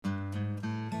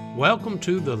Welcome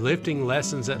to the Lifting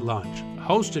Lessons at Lunch,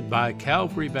 hosted by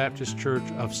Calvary Baptist Church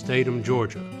of Statham,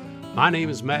 Georgia. My name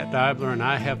is Matt Dibler, and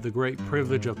I have the great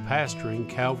privilege of pastoring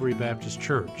Calvary Baptist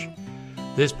Church.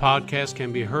 This podcast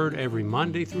can be heard every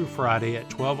Monday through Friday at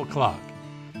 12 o'clock.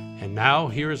 And now,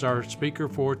 here is our speaker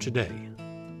for today.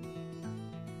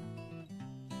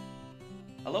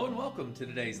 Hello and welcome to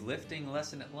today's Lifting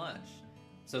Lesson at Lunch.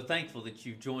 So thankful that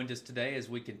you've joined us today as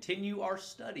we continue our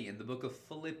study in the book of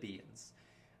Philippians.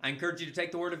 I encourage you to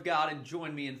take the Word of God and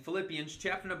join me in Philippians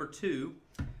chapter number 2.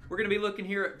 We're going to be looking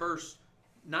here at verse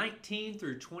 19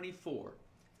 through 24.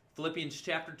 Philippians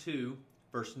chapter 2,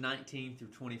 verse 19 through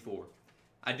 24.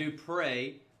 I do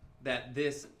pray that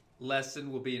this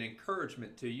lesson will be an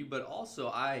encouragement to you, but also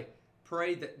I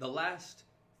pray that the last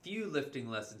few lifting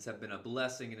lessons have been a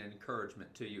blessing and an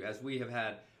encouragement to you, as we have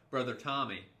had Brother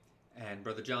Tommy and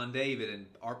Brother John David and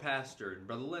our pastor and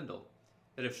Brother Lyndall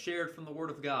that have shared from the Word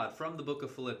of God, from the book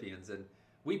of Philippians. And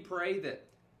we pray that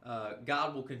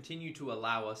God will continue to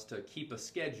allow us to keep a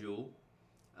schedule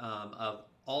of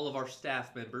all of our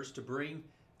staff members to bring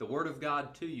the Word of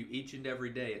God to you each and every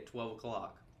day at 12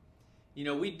 o'clock. You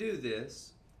know, we do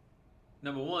this,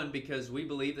 number one, because we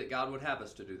believe that God would have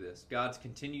us to do this. God's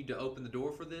continued to open the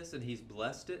door for this, and He's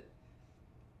blessed it.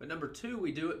 But number two,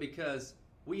 we do it because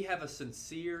we have a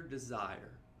sincere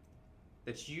desire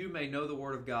that you may know the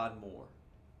Word of God more,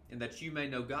 and that you may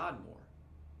know God more.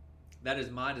 That is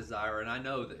my desire, and I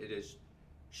know that it is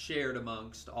shared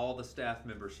amongst all the staff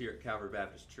members here at Calvary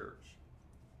Baptist Church.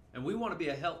 And we want to be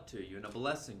a help to you and a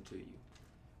blessing to you.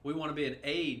 We want to be an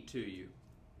aid to you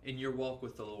in your walk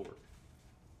with the Lord.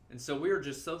 And so we are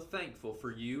just so thankful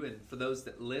for you and for those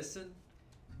that listen.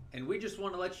 And we just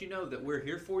want to let you know that we're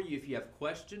here for you if you have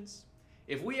questions.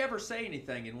 If we ever say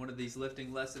anything in one of these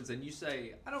lifting lessons and you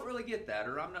say, I don't really get that,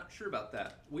 or I'm not sure about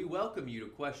that, we welcome you to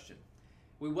question.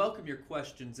 We welcome your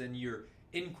questions and your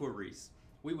inquiries.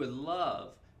 We would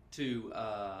love to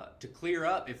clear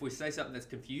up if we say something that's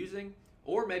confusing,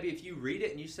 or maybe if you read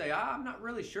it and you say, I'm not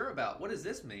really sure about what does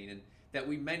this mean, and that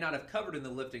we may not have covered in the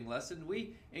lifting lesson,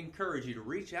 we encourage you to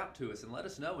reach out to us and let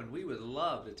us know, and we would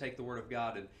love to take the Word of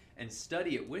God and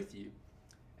study it with you.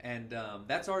 And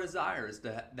that's our desire, is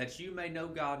that you may know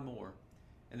God more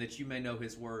and that you may know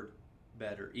His Word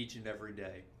better each and every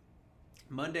day.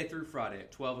 Monday through Friday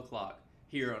at 12 o'clock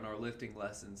here on our lifting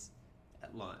lessons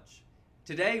at lunch.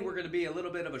 Today we're going to be a little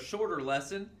bit of a shorter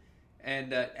lesson.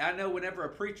 And I know whenever a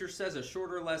preacher says a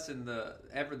shorter lesson,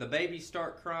 the babies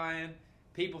start crying,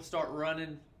 people start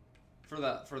running for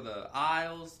the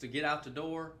aisles to get out the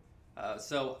door.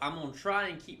 So I'm going to try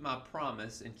and keep my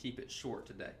promise and keep it short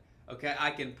today. Okay,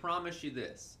 I can promise you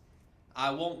this.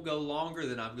 I won't go longer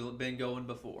than I've been going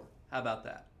before. How about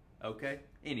that? Okay?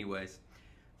 Anyways,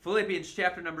 Philippians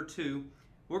chapter number 2,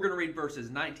 we're going to read verses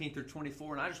 19 through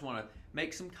 24, and I just want to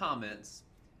make some comments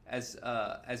as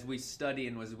we study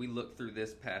and as we look through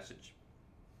this passage.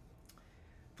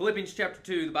 Philippians chapter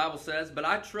 2, the Bible says, But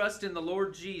I trust in the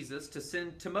Lord Jesus to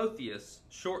send Timotheus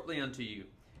shortly unto you.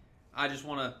 I just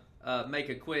want to make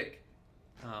a quick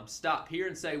stop here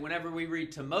and say, whenever we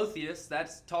read Timotheus,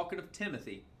 that's talking of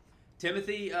Timothy.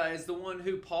 Timothy is the one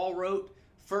who Paul wrote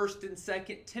 1st and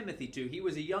 2nd Timothy to. He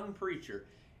was a young preacher.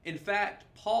 In fact,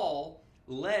 Paul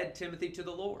led Timothy to the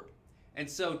Lord. And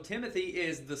so Timothy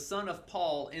is the son of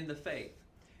Paul in the faith.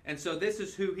 And so this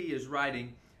is who he is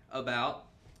writing about,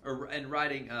 and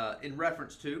writing in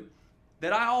reference to,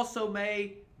 that I also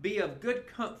may be of good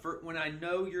comfort when I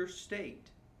know your state.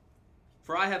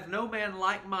 For I have no man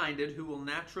like-minded who will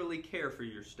naturally care for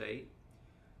your state.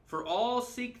 For all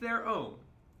seek their own,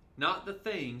 not the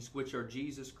things which are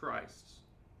Jesus Christ's.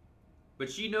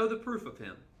 But ye know the proof of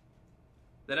him,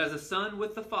 that as a son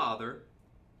with the Father,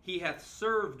 he hath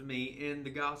served me in the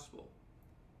gospel.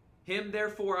 Him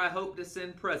therefore I hope to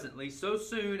send presently, so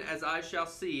soon as I shall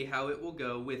see how it will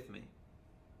go with me.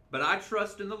 But I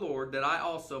trust in the Lord that I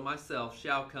also myself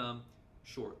shall come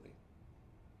shortly.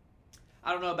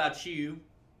 I don't know about you,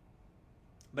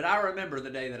 but I remember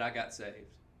the day that I got saved.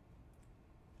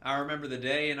 I remember the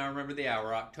day and I remember the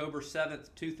hour, October 7th,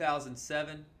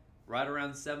 2007, right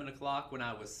around 7 o'clock when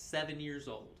I was 7 years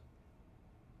old.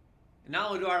 And not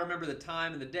only do I remember the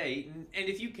time and the date, and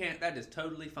if you can't, that is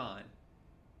totally fine.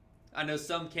 I know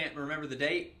some can't remember the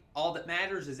date. All that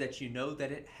matters is that you know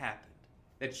that it happened.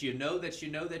 That you know that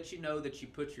you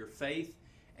put your faith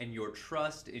and your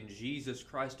trust in Jesus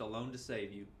Christ alone to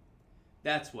save you.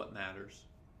 That's what matters.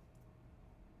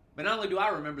 But not only do I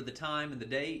remember the time and the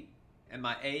date and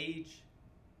my age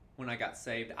when I got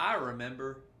saved, I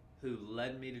remember who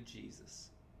led me to Jesus.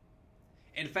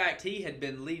 In fact, He had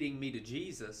been leading me to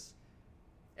Jesus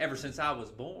ever since I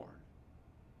was born.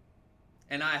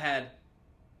 And I had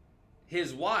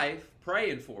his wife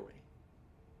praying for me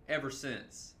ever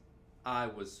since I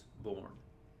was born.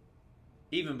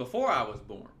 Even before I was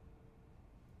born.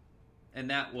 And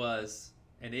that was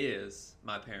and is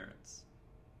my parents.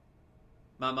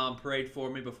 My mom prayed for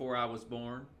me before I was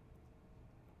born.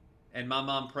 And my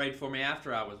mom prayed for me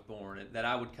after I was born, and that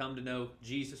I would come to know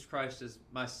Jesus Christ as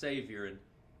my Savior, and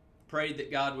prayed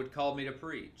that God would call me to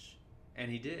preach.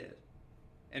 And He did.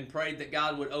 And prayed that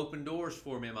God would open doors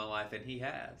for me in my life, and He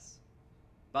has.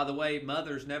 By the way,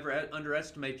 mothers, never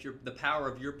underestimate the power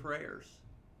of your prayers.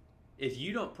 If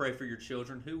you don't pray for your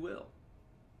children, who will?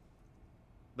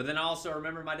 But then I also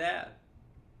remember my dad.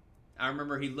 I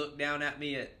remember he looked down at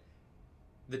me at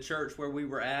the church where we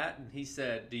were at, and he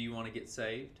said, "Do you want to get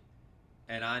saved?"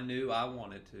 And I knew I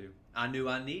wanted to. I knew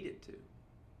I needed to.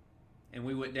 And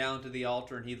we went down to the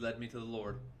altar, and he led me to the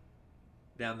Lord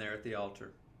down there at the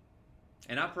altar.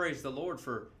 And I praise the Lord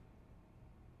for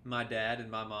my dad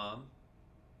and my mom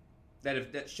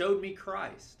that showed me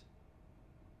Christ.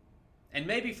 And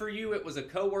maybe for you it was a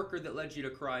coworker that led you to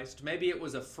Christ. Maybe it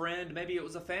was a friend. Maybe it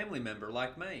was a family member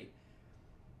like me.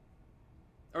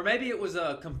 Or maybe it was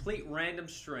a complete random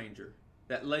stranger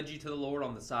that led you to the Lord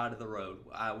on the side of the road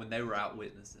when they were out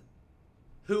witnessing.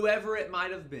 Whoever it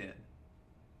might have been,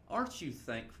 aren't you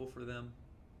thankful for them?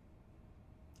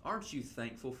 Aren't you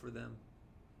thankful for them?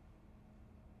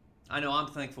 I know I'm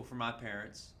thankful for my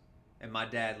parents and my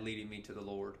dad leading me to the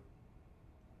Lord.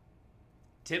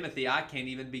 Timothy, I can't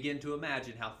even begin to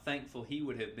imagine how thankful he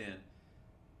would have been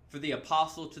for the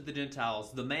apostle to the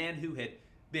Gentiles, the man who had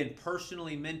been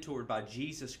personally mentored by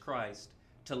Jesus Christ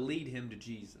to lead him to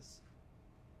Jesus.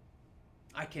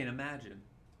 I can't imagine.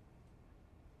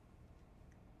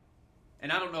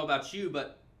 And I don't know about you,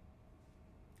 but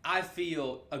I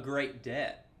feel a great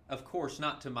debt. Of course,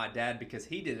 not to my dad because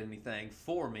he did anything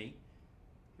for me,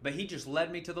 but he just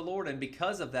led me to the Lord. And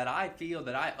because of that, I feel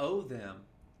that I owe them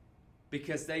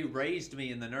because they raised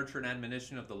me in the nurture and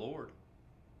admonition of the Lord.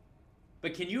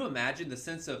 But can you imagine the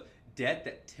sense of debt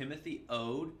that Timothy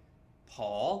owed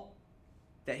Paul?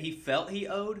 That he felt he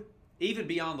owed? Even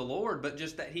beyond the Lord, but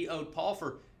just that he owed Paul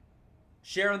for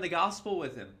sharing the gospel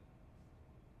with him.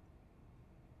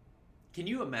 Can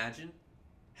you imagine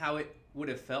how it would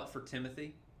have felt for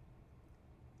Timothy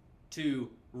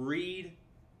to read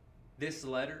this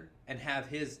letter and have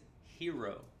his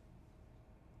hero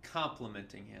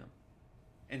complimenting him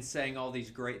and saying all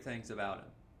these great things about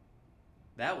him?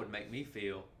 That would make me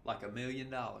feel like $1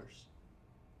 million.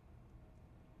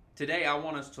 Today I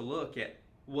want us to look at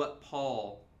what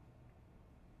Paul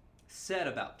said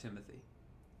about Timothy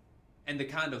and the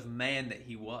kind of man that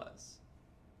he was.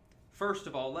 First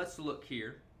of all, let's look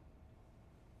here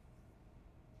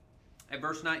at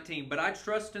verse 19. But I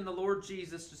trust in the Lord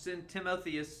Jesus to send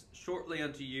Timotheus shortly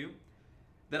unto you,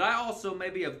 that I also may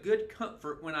be of good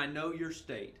comfort when I know your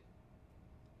state.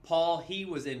 Paul, he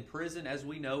was in prison, as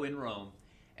we know, in Rome,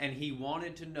 and he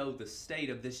wanted to know the state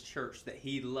of this church that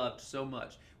he loved so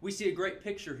much. We see a great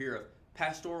picture here of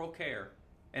pastoral care.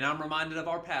 And I'm reminded of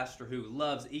our pastor who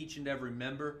loves each and every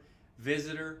member,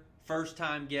 visitor,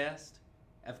 first-time guest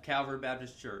of Calvary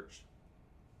Baptist Church.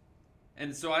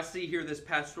 And so I see here this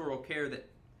pastoral care that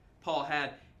Paul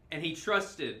had, and he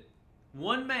trusted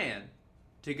one man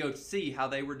to go see how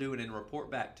they were doing and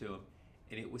report back to him,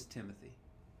 and it was Timothy.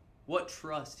 What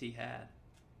trust he had.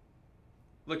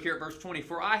 Look here at verse 20.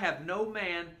 For I have no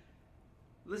man,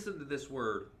 listen to this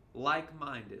word,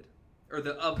 like-minded, or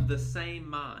of the same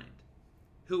mind,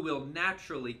 who will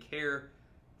naturally care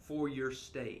for your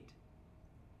state.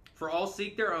 For all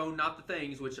seek their own, not the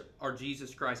things which are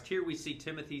Jesus Christ. Here we see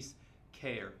Timothy's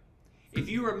care. If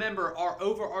you remember, our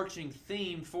overarching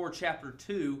theme for chapter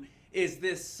 2 is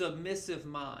this submissive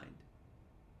mind.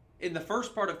 In the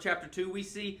first part of chapter 2, we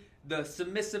see the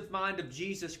submissive mind of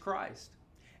Jesus Christ.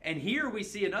 And here we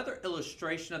see another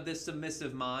illustration of this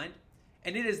submissive mind,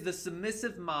 and it is the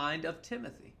submissive mind of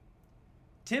Timothy.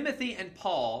 Timothy and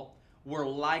Paul were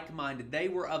like-minded. They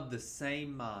were of the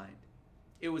same mind.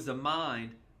 It was a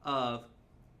mind of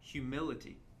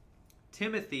humility.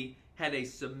 Timothy had a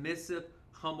submissive,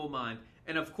 humble mind.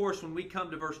 And of course, when we come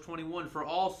to verse 21, for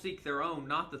all seek their own,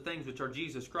 not the things which are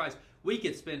Jesus Christ, we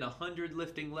could spend 100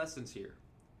 lifting lessons here.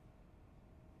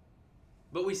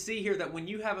 But we see here that when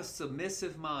you have a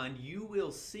submissive mind, you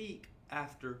will seek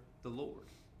after the Lord.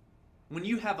 When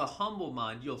you have a humble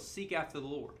mind, you'll seek after the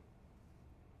Lord.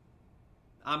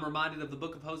 I'm reminded of the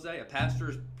book of Hosea. A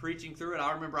pastor is preaching through it.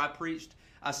 I remember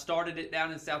I started it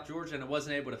down in South Georgia and I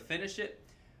wasn't able to finish it.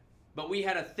 But we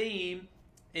had a theme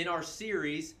in our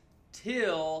series,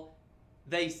 till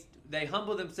they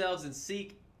humble themselves and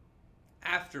seek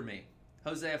after me.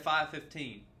 Hosea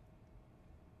 5:15.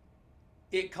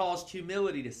 It caused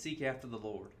humility to seek after the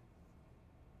Lord.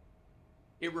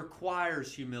 It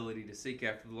requires humility to seek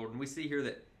after the Lord. And we see here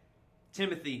that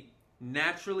Timothy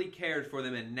naturally cared for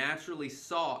them and naturally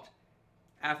sought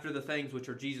after the things which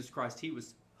are Jesus Christ. He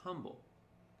was humble.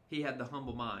 He had the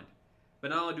humble mind. But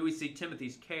not only do we see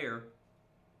Timothy's care,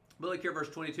 but look here, verse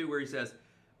 22, where he says,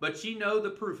 "But ye know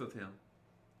the proof of him,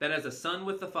 that as a son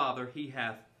with the Father, he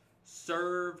hath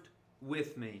served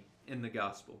with me in the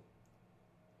gospel."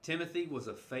 Timothy was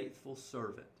a faithful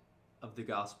servant of the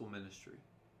gospel ministry.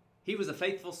 He was a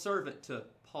faithful servant to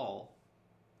Paul.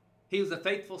 He was a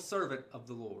faithful servant of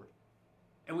the Lord.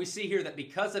 And we see here that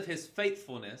because of his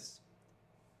faithfulness,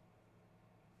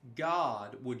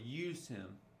 God would use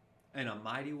him in a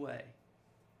mighty way.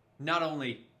 Not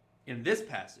only in this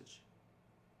passage,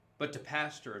 but to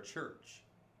pastor a church,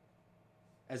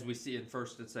 as we see in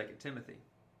 1st and 2nd Timothy.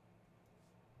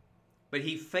 But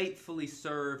he faithfully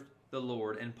served the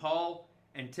Lord. And Paul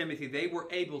and Timothy, they were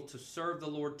able to serve the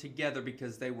Lord together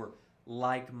because they were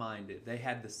like-minded. They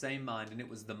had the same mind, and it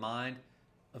was the mind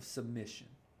of submission.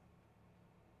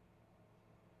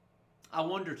 I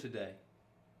wonder today,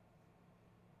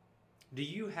 do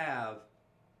you have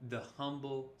the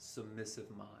humble, submissive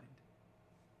mind?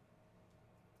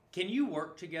 Can you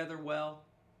work together well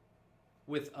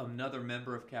with another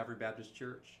member of Calvary Baptist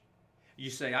Church? You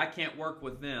say, I can't work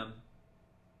with them.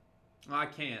 I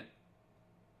can't.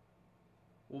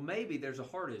 Well, maybe there's a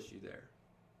heart issue there.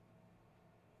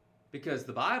 Because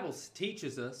the Bible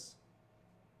teaches us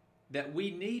that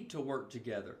we need to work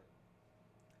together.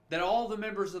 That all the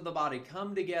members of the body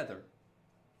come together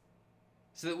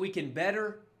so that we can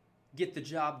better get the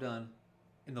job done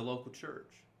in the local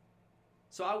church.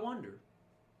 So I wonder,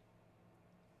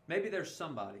 maybe there's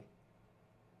somebody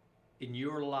in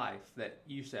your life that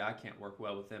you say, I can't work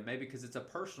well with them. Maybe because it's a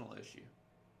personal issue.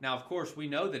 Now, of course, we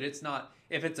know that it's not,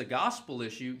 if it's a gospel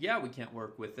issue, yeah, we can't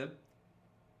work with them.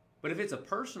 But if it's a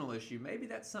personal issue, maybe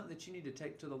that's something that you need to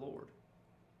take to the Lord.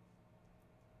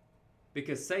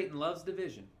 Because Satan loves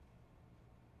division.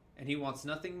 And he wants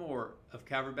nothing more of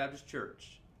Calvary Baptist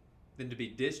Church than to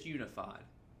be disunified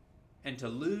and to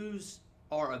lose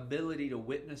our ability to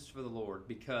witness for the Lord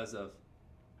because of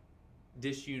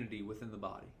disunity within the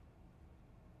body.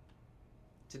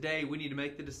 Today, we need to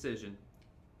make the decision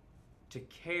to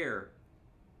care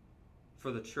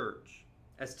for the church,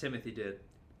 as Timothy did,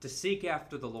 to seek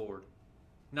after the Lord,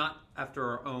 not after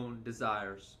our own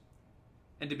desires,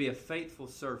 and to be a faithful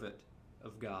servant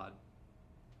of God.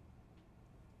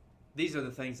 These are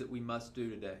the things that we must do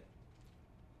today.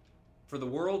 For the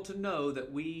world to know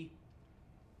that we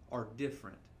are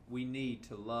different, we need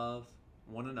to love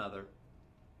one another,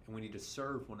 and we need to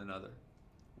serve one another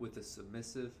with a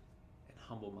submissive and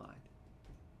humble mind.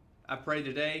 I pray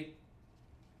today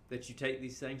that you take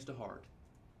these things to heart.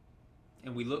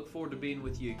 And we look forward to being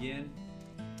with you again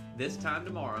this time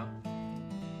tomorrow,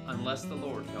 unless the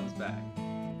Lord comes back.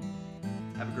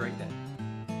 Have a great day.